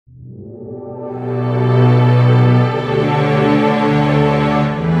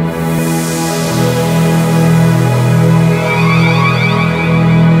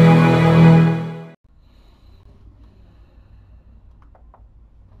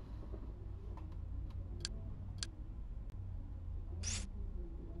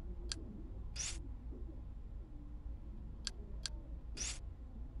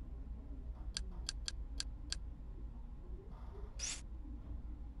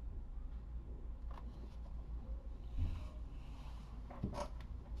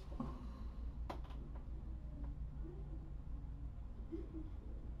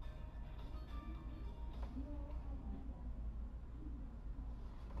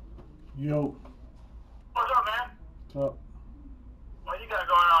Yo, What's up, man? what's up? What you got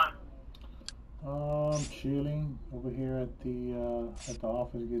going on? Chilling over here at the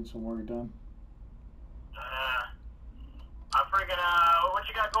office, getting some work done. I'm freaking, what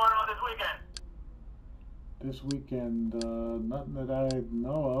you got going on this weekend? This weekend, nothing that I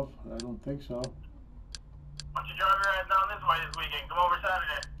know of. I don't think so. Why don't you drive your ass down this way this weekend? Come over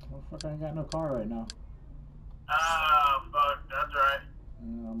Saturday. Well, fuck, I ain't got no car right now. Fuck, that's right.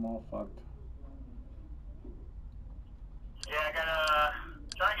 Yeah, I'm all fucked. Yeah, I gotta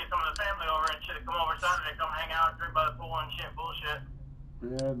try and get some of the family over and shit to come over Saturday, come hang out, drink by the pool and shit, bullshit.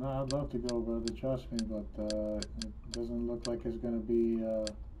 Yeah, no, I'd love to go, brother. Trust me, but it doesn't look like it's gonna be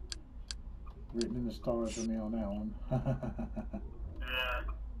written in the stars for me on that one. Yeah.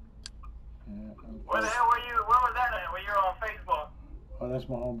 Yeah. Where the hell were you? Where was that at? Where you're on Facebook? Oh, that's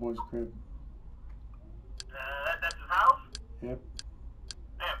my homeboy's crib. That's his house? Yep.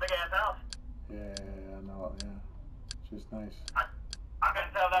 Damn, big ass house. Yeah, I know. Yeah, it's just nice. I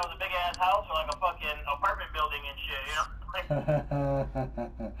couldn't tell if that was a big ass house or like a fucking apartment building and shit, you know?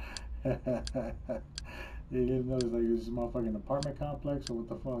 You didn't know it's like this motherfucking apartment complex, or what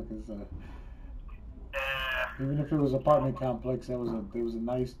the fuck is even if it was apartment complex, it was a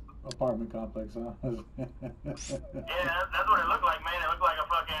nice apartment complex, huh? Yeah, that's what it looked like, man. It looked like a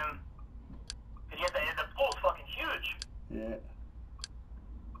fucking. The pool's fucking huge. Yeah.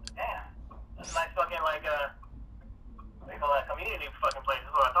 Yeah. That's a nice fucking, like, what do you call that? Community fucking place.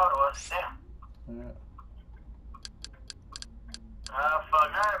 That's what I thought it was. Damn. Yeah. Fuck.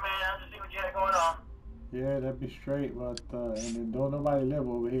 Alright, man. I'll just see what you had going on. Yeah, that'd be straight, but and then don't nobody live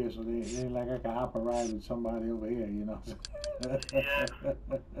over here, so they ain't like I can hop a ride with somebody over here, you know. Yeah.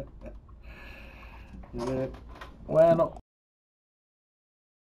 Yeah. Bueno.